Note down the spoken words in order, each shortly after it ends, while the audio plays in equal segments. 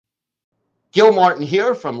Gil Martin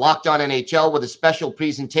here from Locked On NHL with a special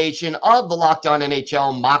presentation of the Locked On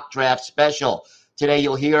NHL Mock Draft Special. Today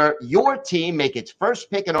you'll hear your team make its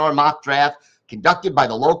first pick in our mock draft conducted by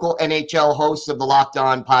the local NHL hosts of the Locked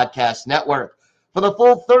On Podcast Network. For the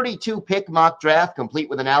full 32-pick mock draft, complete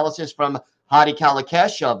with analysis from Hadi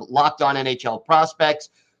Kalakesh of Locked On NHL Prospects,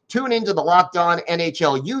 tune into the Locked On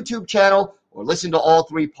NHL YouTube channel or listen to all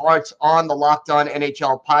three parts on the Locked On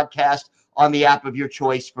NHL podcast on the app of your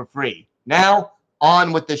choice for free. Now,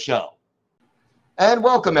 on with the show. And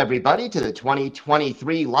welcome, everybody, to the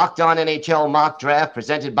 2023 Locked On NHL Mock Draft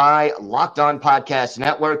presented by Locked On Podcast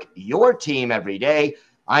Network, your team every day.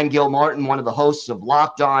 I'm Gil Martin, one of the hosts of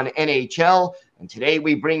Locked On NHL, and today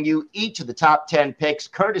we bring you each of the top 10 picks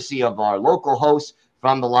courtesy of our local hosts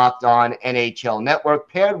from the Locked On NHL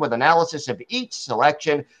Network, paired with analysis of each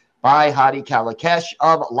selection by Hadi Kalakesh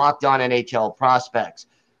of Locked On NHL Prospects.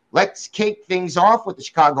 Let's kick things off with the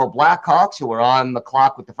Chicago Blackhawks, who are on the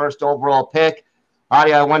clock with the first overall pick.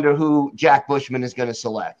 Hadi, I wonder who Jack Bushman is going to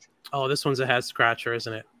select. Oh, this one's a head-scratcher,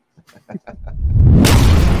 isn't it?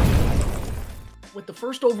 With the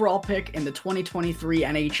first overall pick in the 2023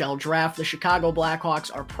 NHL Draft, the Chicago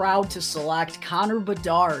Blackhawks are proud to select Connor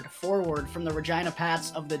Bedard, forward from the Regina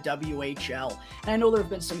Pats of the WHL. And I know there have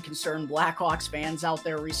been some concerned Blackhawks fans out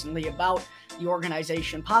there recently about the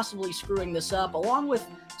organization possibly screwing this up, along with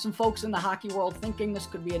some folks in the hockey world thinking this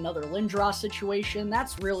could be another Lindros situation.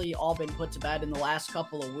 That's really all been put to bed in the last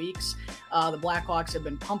couple of weeks. The Blackhawks have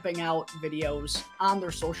been pumping out videos on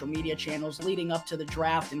their social media channels leading up to the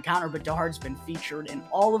draft, and Connor Bedard's been featured in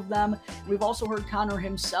all of them. And we've also heard Connor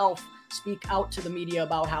himself speak out to the media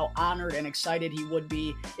about how honored and excited he would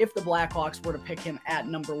be if the Blackhawks were to pick him at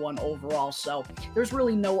number 1 overall. So there's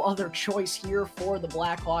really no other choice here for the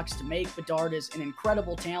Blackhawks to make. Bedard is an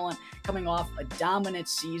incredible talent coming off a dominant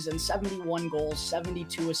season, 71 goals,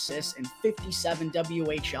 72 assists in 57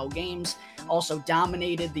 WHL games. Also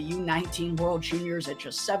dominated the U19 World Juniors at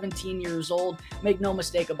just 17 years old. Make no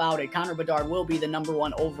mistake about it, Connor Bedard will be the number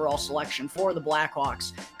 1 overall selection for the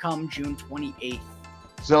Blackhawks come June 28th.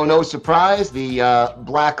 So no surprise, the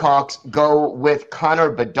Blackhawks go with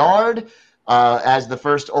Connor Bedard as the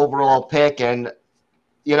first overall pick. And,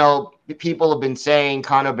 you know, people have been saying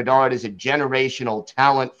Connor Bedard is a generational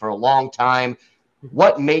talent for a long time.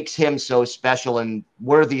 What makes him so special and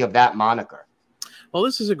worthy of that moniker? Well,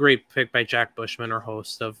 this is a great pick by Jack Bushman, our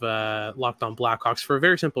host of Locked On Blackhawks, for a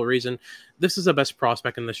very simple reason. This is the best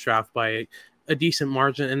prospect in this draft by a decent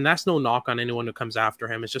margin, and that's no knock on anyone who comes after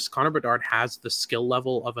him. It's just Connor Bedard has the skill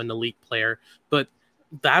level of an elite player, but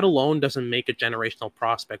that alone doesn't make a generational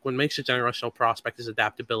prospect. What makes a generational prospect is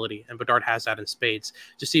adaptability, and Bedard has that in spades.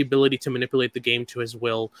 Just the ability to manipulate the game to his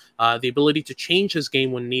will, the ability to change his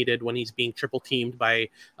game when needed, when he's being triple teamed by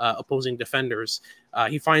opposing defenders.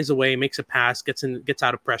 He finds a way, makes a pass, gets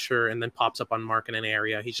out of pressure, and then pops up on mark in an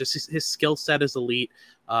area. He's just his skill set is elite,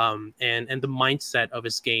 and the mindset of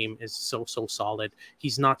his game is so solid.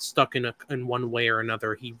 He's not stuck in one way or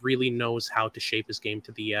another. He really knows how to shape his game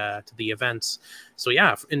to the events. So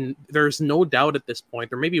yeah, and there's no doubt at this point.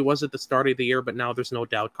 There maybe was at the start of the year, but now there's no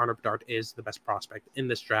doubt Connor Bedard is the best prospect in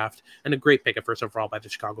this draft, and a great pick at first overall by the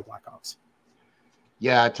Chicago Blackhawks.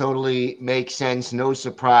 Yeah, totally makes sense. No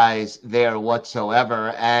surprise there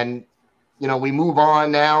whatsoever. And, you know, we move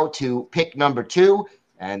on now to pick number 2,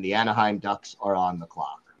 and the Anaheim Ducks are on the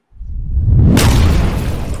clock.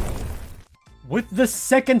 With the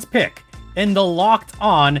second pick in the Locked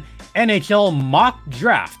On NHL Mock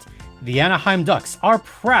Draft, the Anaheim Ducks are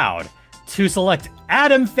proud to select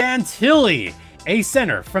Adam Fantilli, a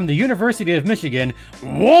center from the University of Michigan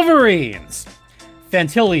Wolverines.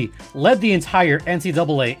 Fantilli led the entire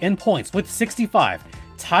NCAA in points with 65,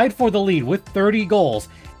 tied for the lead with 30 goals,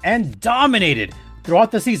 and dominated throughout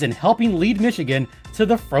the season, helping lead Michigan to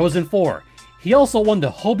the Frozen Four. He also won the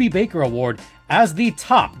Hobey Baker Award as the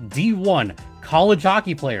top D1 college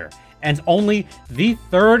hockey player, and only the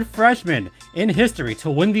 3rd freshman in history to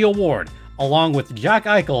win the award, along with Jack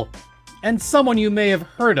Eichel and someone you may have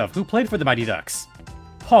heard of who played for the Mighty Ducks,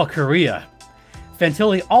 Paul Kariya.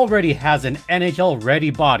 Fantilli already has an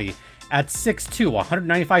NHL-ready body at 6'2",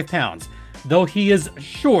 195 pounds, though he is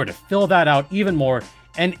sure to fill that out even more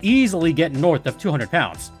and easily get north of 200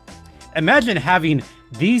 pounds. Imagine having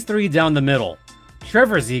these three down the middle: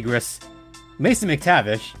 Trevor Zegras, Mason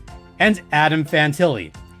McTavish, and Adam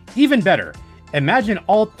Fantilli. Even better, imagine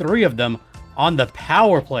all three of them on the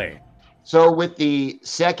power play. So with the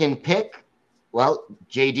second pick, well,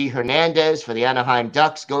 J.D. Hernandez for the Anaheim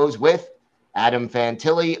Ducks goes with Adam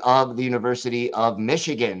Fantilli of the University of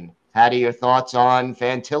Michigan. Hadi, your thoughts on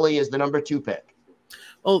Fantilli as the number 2 pick?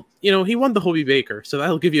 Well, he won the Hobie Baker, so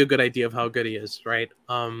that'll give you a good idea of how good he is, right?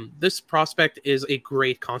 This prospect is a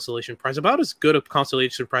great consolation prize, about as good a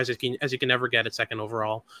consolation prize as you can ever get at second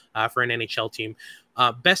overall for an NHL team.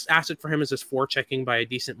 Best asset for him is his forechecking by a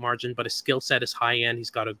decent margin, but his skill set is high end.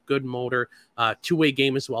 He's got a good motor, two-way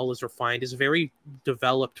game as well is refined. He's a very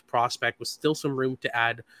developed prospect with still some room to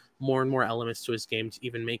add more and more elements to his game to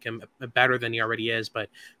even make him better than he already is. But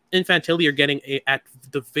in Fantilli, you're getting at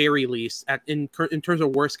the very least, in terms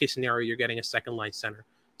of worst case scenario, you're getting a second line center.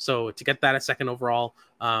 So to get that at second overall,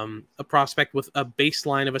 a prospect with a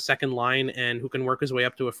baseline of a second line and who can work his way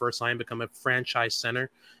up to a first line, become a franchise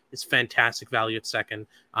center, is fantastic value at second.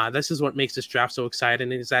 This is what makes this draft so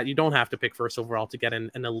exciting, is that you don't have to pick first overall to get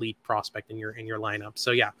an elite prospect in your lineup.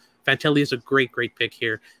 So yeah, Fantilli is a great pick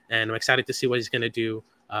here, and I'm excited to see what he's going to do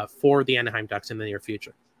for the Anaheim Ducks in the near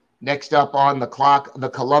future. Next up on the clock, the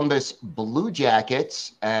Columbus Blue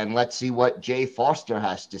Jackets, and let's see what Jay Foster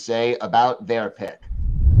has to say about their pick.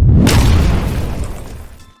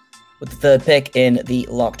 With the third pick in the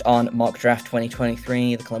Locked On Mock Draft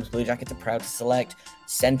 2023, the Columbus Blue Jackets are proud to select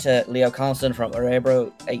center Leo Carlsson from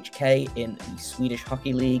Örebro HK in the Swedish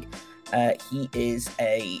Hockey League. He is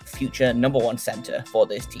a future number one center for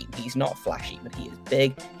this team. He's not flashy, but he is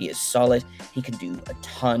big, he is solid, he can do a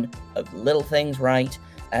ton of little things right.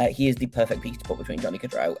 He is the perfect piece to put between Johnny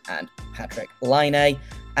Gaudreau and Patrick Laine,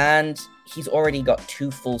 and he's already got 2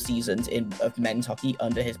 full seasons of men's hockey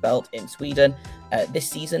under his belt in Sweden. This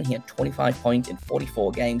season, he had 25 points in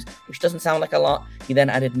 44 games, which doesn't sound like a lot. He then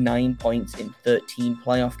added 9 points in 13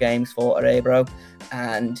 playoff games for Örebro,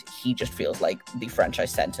 and he just feels like the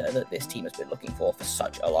franchise center that this team has been looking for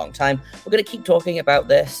such a long time. We're going to keep talking about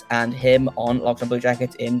this and him on Locked On Blue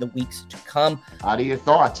Jackets in the weeks to come. How do your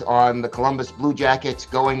thoughts on the Columbus Blue Jackets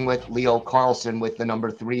going with Leo Carlsson with the number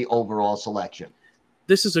 3 overall selection?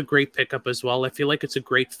 This is a great pickup as well. I feel like it's a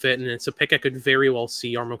great fit, and it's a pick I could very well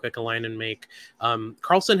see Jarmo Kekalainen make.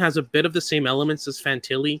 Carlsson has a bit of the same elements as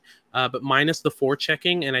Fantilli, but minus the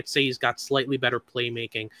forechecking, and I'd say he's got slightly better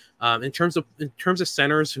playmaking. In terms of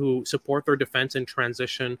centers who support their defense in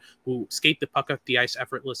transition, who skate the puck up the ice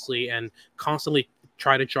effortlessly and constantly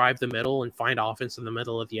try to drive the middle and find offense in the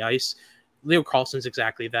middle of the ice, Leo Carlsson's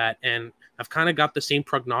exactly that, and I've kind of got the same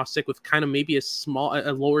prognostic with kind of maybe a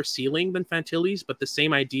lower ceiling than Fantilli's, but the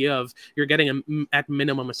same idea of you're getting at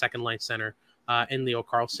minimum a second line center in Leo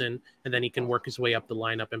Carlsson, and then he can work his way up the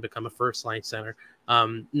lineup and become a first line center.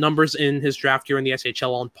 Numbers in his draft year in the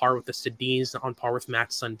SHL on par with the Sedins, on par with Matt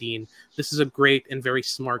Sundin. This is a great and very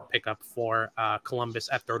smart pickup for Columbus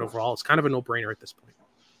at third overall. It's kind of a no-brainer at this point.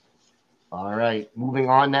 All right, moving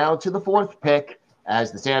on now to the 4th pick,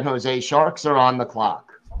 as the San Jose Sharks are on the clock.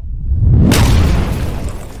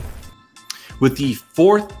 With the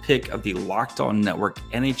 4th pick of the Locked On Network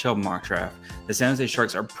NHL Mock Draft, the San Jose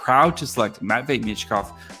Sharks are proud to select Matvei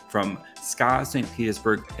Michkov from SKA St.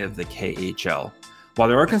 Petersburg of the KHL. While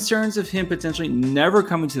there are concerns of him potentially never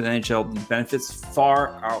coming to the NHL, the benefits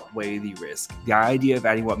far outweigh the risk. The idea of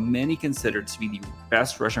adding what many consider to be the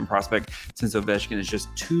best Russian prospect since Ovechkin is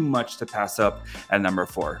just too much to pass up at number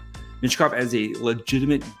 4. Michkov has a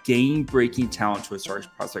legitimate game-breaking talent to a Sharks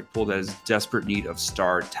prospect pool that is desperate need of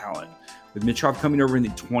star talent. With Michkov coming over in the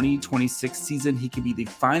 2026 season, he could be the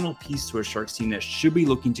final piece to a Sharks team that should be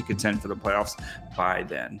looking to contend for the playoffs by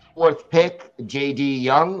then. 4th pick, J.D.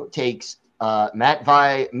 Young takes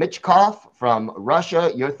Matvei Michkov from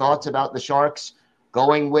Russia. Your thoughts about the Sharks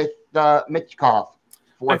going with Michkov?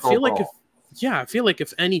 I feel like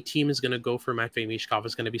if any team is going to go for Matvei Michkov,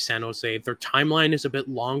 it's going to be San Jose. Their timeline is a bit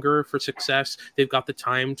longer for success. They've got the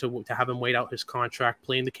time to have him wait out his contract,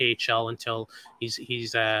 play in the KHL until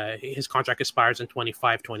his contract expires in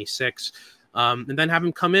 25-26. And then have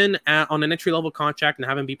him come in on an entry-level contract and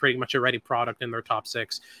have him be pretty much a ready product in their top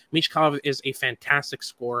 6. Michkov is a fantastic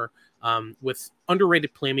scorer with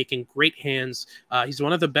underrated playmaking, great hands. He's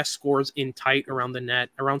one of the best scorers in tight around the net.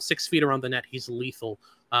 Around 6 feet around the net, he's lethal.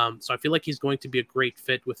 So I feel like he's going to be a great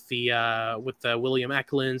fit with the William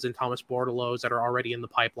Eklunds and Thomas Bordelos that are already in the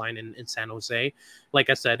pipeline in San Jose. Like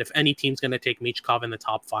I said, if any team's going to take Michkov in the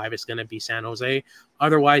top 5, it's going to be San Jose.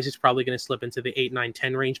 Otherwise, he's probably going to slip into the 8, 9,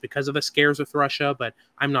 10 range because of the scares with Russia, but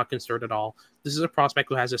I'm not concerned at all. This is a prospect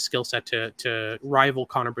who has a skill set to rival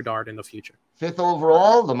Connor Bedard in the future. 5th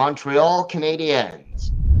overall, the Montreal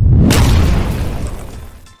Canadiens.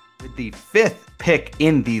 With the 5th pick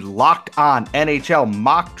in the Locked On NHL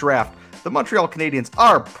Mock Draft, the Montreal Canadiens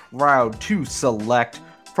are proud to select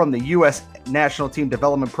from the U.S. National Team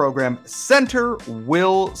Development Program center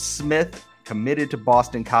Will Smith, committed to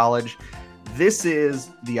Boston College. This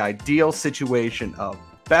is the ideal situation of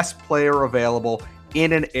best player available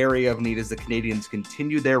in an area of need as the Canadiens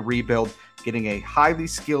continue their rebuild, getting a highly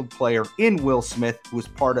skilled player in Will Smith, who is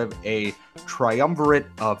part of a triumvirate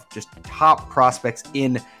of just top prospects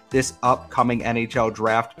in this upcoming NHL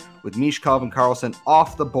draft. With Mishkov and Carlson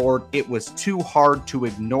off the board, it was too hard to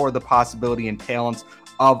ignore the possibility and talents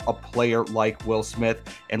of a player like Will Smith,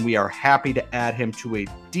 and we are happy to add him to a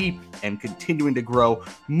deep and continuing to grow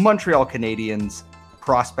Montreal Canadiens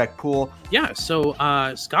prospect pool. Yeah, so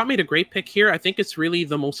Scott made a great pick here. I think it's really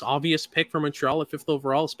the most obvious pick for Montreal at 5th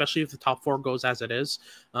overall, especially if the top 4 goes as it is.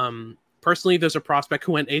 Personally, there's a prospect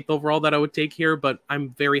who went 8th overall that I would take here, but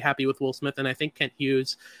I'm very happy with Will Smith, and I think Kent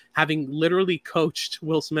Hughes, having literally coached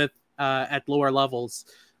Will Smith at lower levels,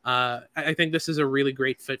 I think this is a really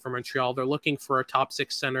great fit for Montreal. They're looking for a top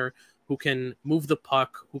 6 center who can move the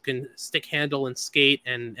puck, who can stick handle and skate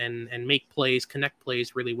and make plays, connect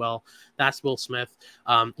plays really well. That's Will Smith.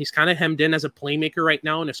 He's kind of hemmed in as a playmaker right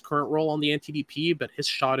now in his current role on the NTDP, but his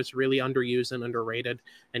shot is really underused and underrated,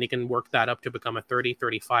 and he can work that up to become a 30,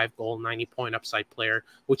 35 goal, 90-point upside player,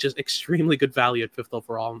 which is extremely good value at 5th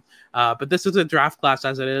overall. But this is a draft class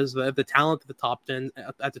as it is. The talent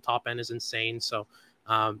at the top end is insane. So,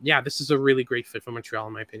 this is a really great fit for Montreal,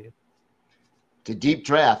 in my opinion. It's a deep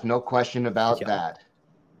draft, no question about that.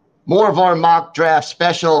 More of our mock draft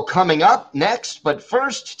special coming up next, but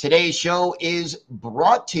first, today's show is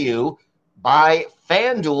brought to you by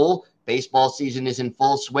FanDuel. Baseball season is in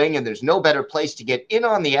full swing, and there's no better place to get in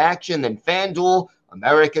on the action than FanDuel,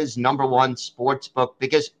 America's #1 sports book,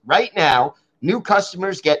 because right now, new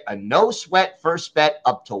customers get a no-sweat first bet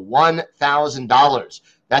up to $1,000.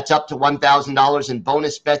 That's up to $1,000 in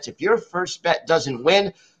bonus bets. If your first bet doesn't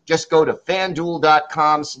win, just go to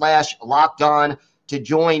fanduel.com/lockedon to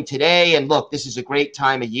join today. And look, this is a great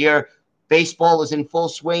time of year. Baseball is in full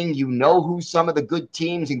swing. You know who some of the good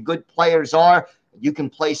teams and good players are. You can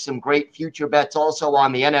place some great future bets also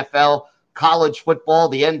on the NFL, college football,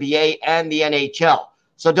 the NBA, and the NHL.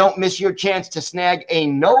 So don't miss your chance to snag a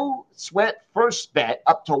no-sweat first bet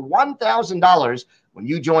up to $1,000 when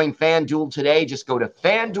you join FanDuel today. Just go to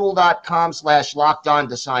fanduel.com/lockedon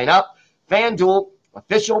to sign up. FanDuel,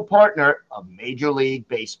 official partner of Major League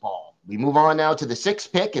Baseball. We move on now to the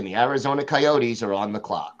 6th pick, and the Arizona Coyotes are on the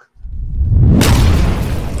clock.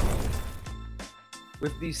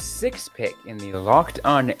 With the 6th pick in the Locked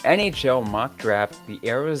On NHL mock draft, the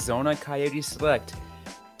Arizona Coyotes select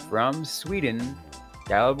from Sweden,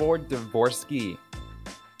 Dalibor Dvorsky.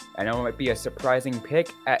 I know it might be a surprising pick,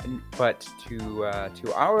 but to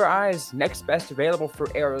our eyes, next best available for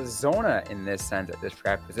Arizona in this sense at this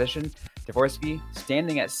draft position. Dvorsky,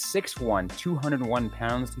 standing at 6'1", 201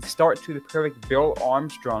 pounds, the start to the perfect Bill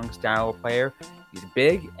Armstrong style player. He's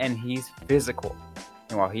big and he's physical.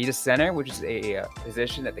 And while he's a center, which is a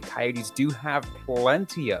position that the Coyotes do have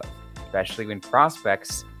plenty of, especially when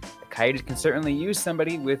prospects, the Coyotes can certainly use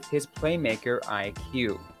somebody with his playmaker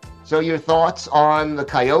IQ. So your thoughts on the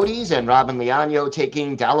Coyotes and Robin Leonio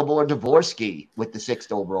taking Dalibor Dvorsky with the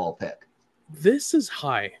 6th overall pick? This is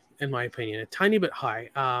high, in my opinion, a tiny bit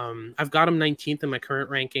high. I've got him 19th in my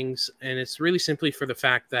current rankings, and it's really simply for the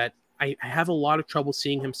fact that I have a lot of trouble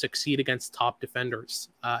seeing him succeed against top defenders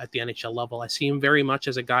at the NHL level. I see him very much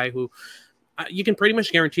as a guy who you can pretty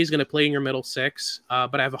much guarantee is going to play in your middle 6,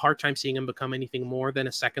 but I have a hard time seeing him become anything more than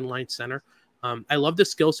a second-line center. I love the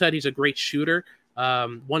skill set. He's a great shooter.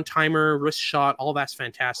 One-timer, wrist shot, all that's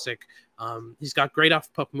fantastic. He's got great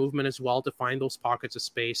off-puck movement as well to find those pockets of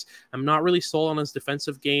space. I'm not really sold on his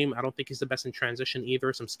defensive game. I don't think he's the best in transition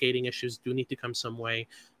either. Some skating issues do need to come some way.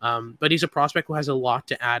 But he's a prospect who has a lot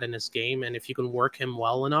to add in his game, and if you can work him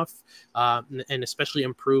well enough, and especially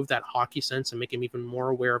improve that hockey sense and make him even more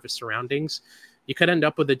aware of his surroundings, you could end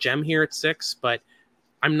up with a gem here at 6, but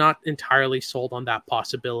I'm not entirely sold on that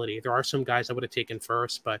possibility. There are some guys I would have taken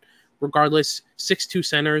first, but regardless, 6'2"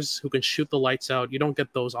 centers who can shoot the lights out, you don't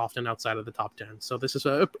get those often outside of the top 10. So this is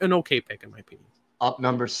an okay pick, in my opinion. Up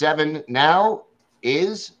number 7 now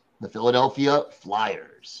is the Philadelphia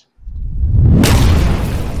Flyers.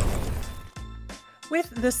 With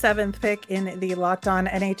the 7th pick in the Locked On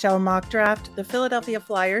NHL mock draft, the Philadelphia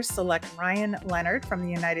Flyers select Ryan Leonard from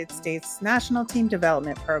the United States National Team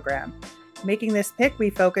Development Program. Making this pick, we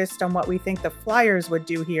focused on what we think the Flyers would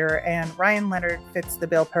do here, and Ryan Leonard fits the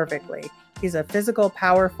bill perfectly. He's a physical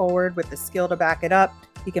power forward with the skill to back it up.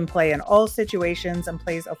 He can play in all situations and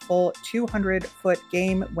plays a full 200-foot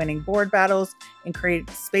game, winning board battles and create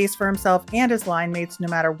space for himself and his line mates no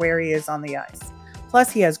matter where he is on the ice. Plus,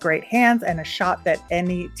 he has great hands and a shot that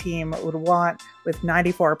any team would want, with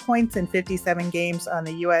 94 points in 57 games on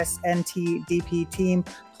the USNTDP team,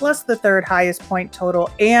 plus the third highest point total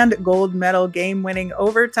and gold medal game-winning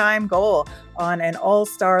overtime goal on an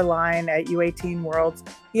all-star line at U18 Worlds.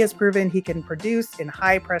 He has proven he can produce in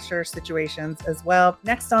high-pressure situations as well.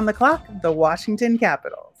 Next on the clock, the Washington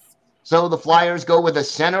Capitals. So the Flyers go with a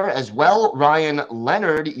center as well. Ryan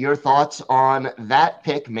Leonard, your thoughts on that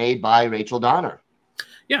pick made by Rachel Donner?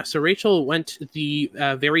 Yeah, so Rachel went the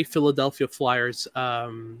very Philadelphia Flyers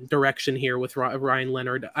direction here with Ryan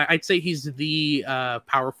Leonard. I'd say he's the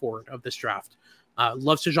power forward of this draft.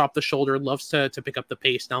 Loves to drop the shoulder, loves to pick up the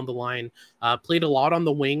pace down the line. Played a lot on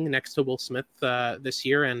the wing next to Will Smith this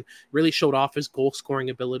year and really showed off his goal-scoring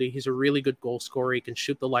ability. He's a really good goal scorer. He can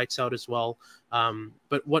shoot the lights out as well.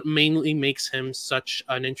 But what mainly makes him such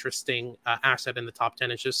an interesting asset in the top 10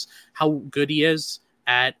 is just how good he is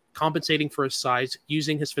at compensating for his size,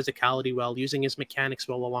 using his physicality well, using his mechanics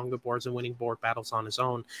well along the boards and winning board battles on his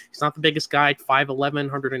own. He's not the biggest guy, 5'11",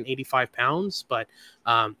 185 pounds, but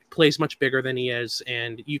plays much bigger than he is,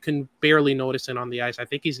 and you can barely notice it on the ice. I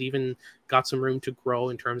think he's even got some room to grow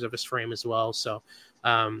in terms of his frame as well. So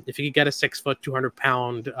if you could get a 6 foot,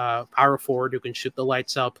 200-pound power forward who can shoot the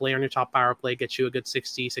lights out, play on your top power play, get you a good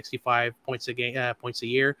 60, 65 points a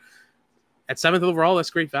year, at 7th overall, that's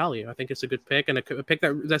great value. I think it's a good pick, and a pick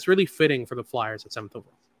that's really fitting for the Flyers at 7th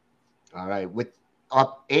overall. All right, with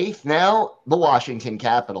up 8th now, the Washington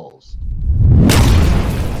Capitals.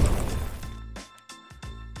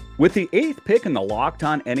 With the 8th pick in the Locked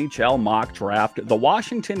On NHL mock draft, the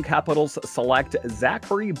Washington Capitals select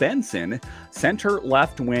Zachary Benson, center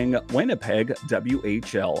left wing, Winnipeg,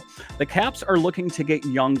 WHL. The Caps are looking to get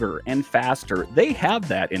younger and faster. They have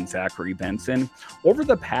that in Zachary Benson. Over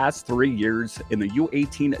the past 3 years in the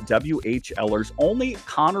U18 WHLers, only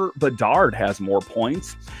Connor Bedard has more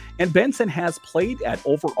points. And Benson has played at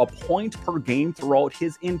over a point per game throughout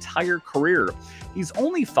his entire career. He's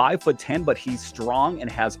only 5'10", but he's strong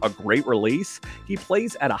and has a great release. He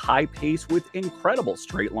plays at a high pace with incredible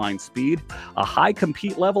straight line speed, a high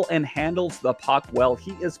compete level, and handles the puck well.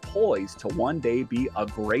 He is poised to one day be a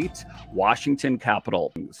great Washington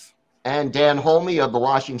Capital. And Dan Holme of the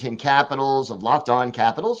Washington Capitals, of Locked On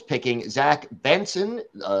Capitals, picking Zach Benson,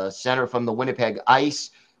 center from the Winnipeg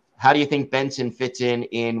Ice. How do you think Benson fits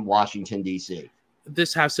in Washington, D.C.?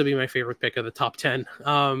 This has to be my favorite pick of the top 10.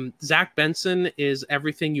 Zach Benson is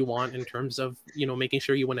everything you want in terms of, making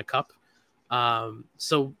sure you win a cup.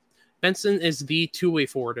 So Benson is the two-way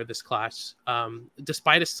forward of this class.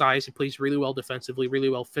 Despite his size, he plays really well defensively, really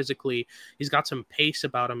well physically. He's got some pace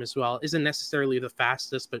about him as well. Isn't necessarily the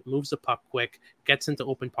fastest, but moves the puck quick, gets into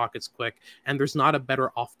open pockets quick, and there's not a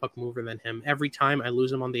better off-puck mover than him. Every time I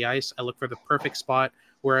lose him on the ice, I look for the perfect spot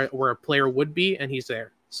where a player would be, and he's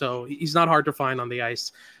there. So he's not hard to find on the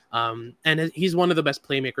ice. And he's one of the best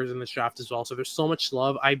playmakers in this draft as well. So there's so much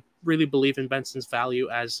love. I really believe in Benson's value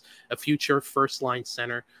as a future first-line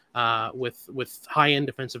center with high-end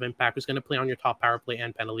defensive impact who's going to play on your top power play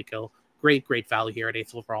and penalty kill. Great value here at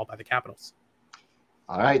 8th overall by the Capitals.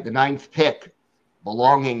 All right, the 9th pick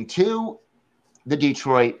belonging to the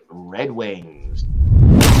Detroit Red Wings.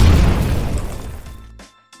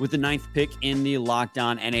 With the 9th pick in the Locked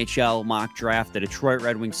On NHL mock draft, the Detroit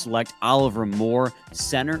Red Wings select Oliver Moore,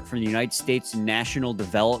 center from the United States National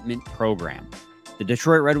Development Program. The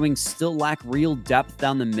Detroit Red Wings still lack real depth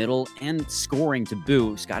down the middle and scoring to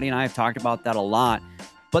boot. Scotty and I have talked about that a lot,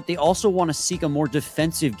 but they also want to seek a more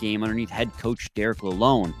defensive game underneath head coach Derek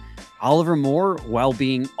Lalonde. Oliver Moore, while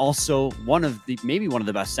being also maybe one of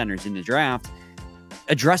the best centers in the draft,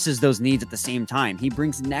 addresses those needs at the same time. He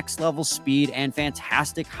brings next level speed and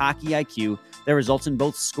fantastic hockey IQ that results in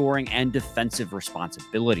both scoring and defensive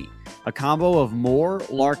responsibility. A combo of Moore,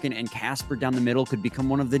 Larkin, and Casper down the middle could become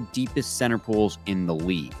one of the deepest center pools in the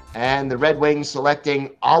league. And the Red Wings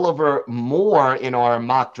selecting Oliver Moore in our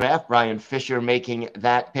mock draft. Brian Fisher making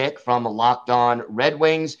that pick from Locked On Red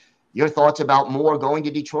Wings. Your thoughts about Moore going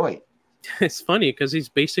to Detroit? It's funny because he's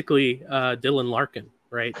basically Dylan Larkin.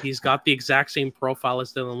 Right, he's got the exact same profile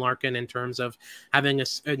as Dylan Larkin in terms of having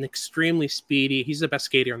an extremely speedy. He's the best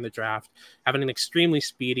skater in the draft. Having an extremely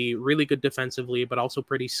speedy, really good defensively, but also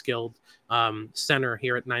pretty skilled center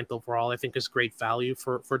here at 9th overall. I think is great value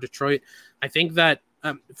for Detroit. I think that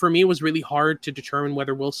for me it was really hard to determine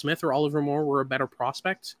whether Will Smith or Oliver Moore were a better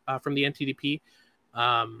prospect from the NTDP.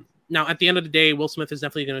 Now, at the end of the day, Will Smith is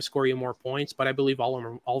definitely going to score you more points, but I believe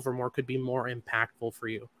Oliver Moore could be more impactful for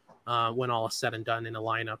you when all is said and done in a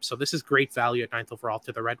lineup. So this is great value at 9th overall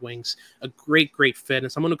to the Red Wings. A great fit, and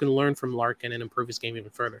someone who can learn from Larkin and improve his game even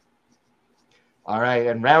further. All right,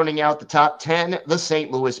 and rounding out the top 10, the St.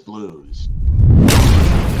 Louis Blues.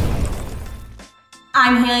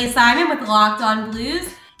 I'm Haley Simon with Locked On Blues,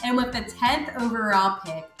 and with the 10th overall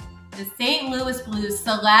pick, the St. Louis Blues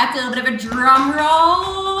select, a little bit of a drum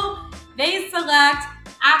roll, they select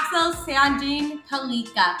Axel Sandin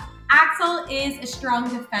Pellikka. Axel is a strong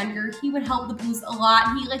defender. He would help the Blues a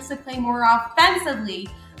lot. He likes to play more offensively,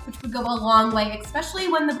 which would go a long way, especially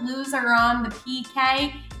when the Blues are on the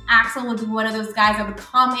PK. Axel would be one of those guys that would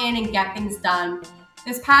come in and get things done.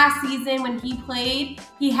 This past season, when he played,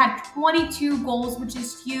 he had 22 goals, which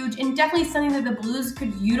is huge and definitely something that the Blues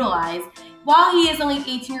could utilize. While he is only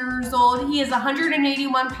 18 years old, he has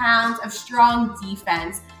 181 pounds of strong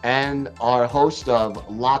defense. And our host of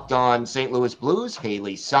Locked On St. Louis Blues,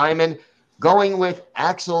 Haley Simon, going with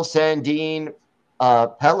Axel Sandin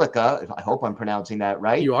Pellikka. I hope I'm pronouncing that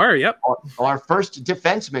right. You are, yep. Our first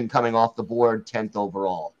defenseman coming off the board, 10th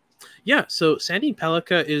overall. Yeah, so Sandin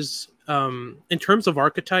Pellikka is, in terms of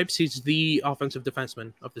archetypes, he's the offensive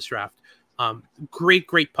defenseman of this draft.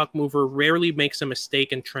 Great puck mover, rarely makes a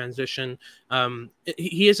mistake in transition.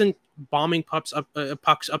 He isn't bombing pucks up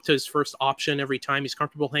to his first option every time. He's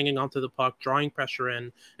comfortable hanging onto the puck, drawing pressure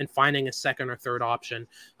in, and finding a second or third option.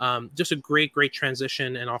 Just a great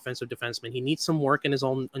transition and offensive defenseman. He needs some work in his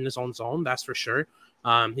own zone, that's for sure.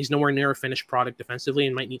 He's nowhere near a finished product defensively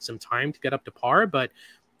and might need some time to get up to par, but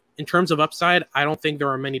in terms of upside, I don't think there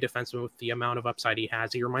are many defensemen with the amount of upside he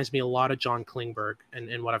has. He reminds me a lot of John Klingberg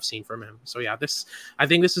and what I've seen from him. So yeah, I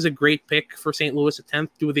think this is a great pick for St. Louis at 10th.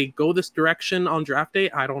 Do they go this direction on draft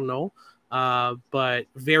day? I don't know. But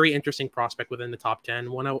very interesting prospect within the top 10.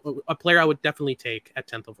 A player I would definitely take at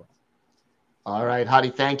 10th overall. All right, Hadi,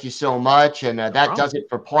 thank you so much. And that does it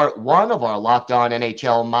for part 1 of our Locked On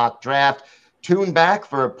NHL mock draft. Tune back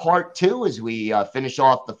for part 2 as we finish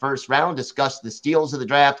off the first round, discuss the steals of the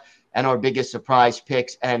draft and our biggest surprise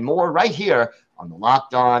picks and more right here on the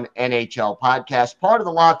Locked On NHL podcast, part of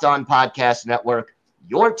the Locked On Podcast Network,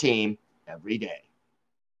 your team every day.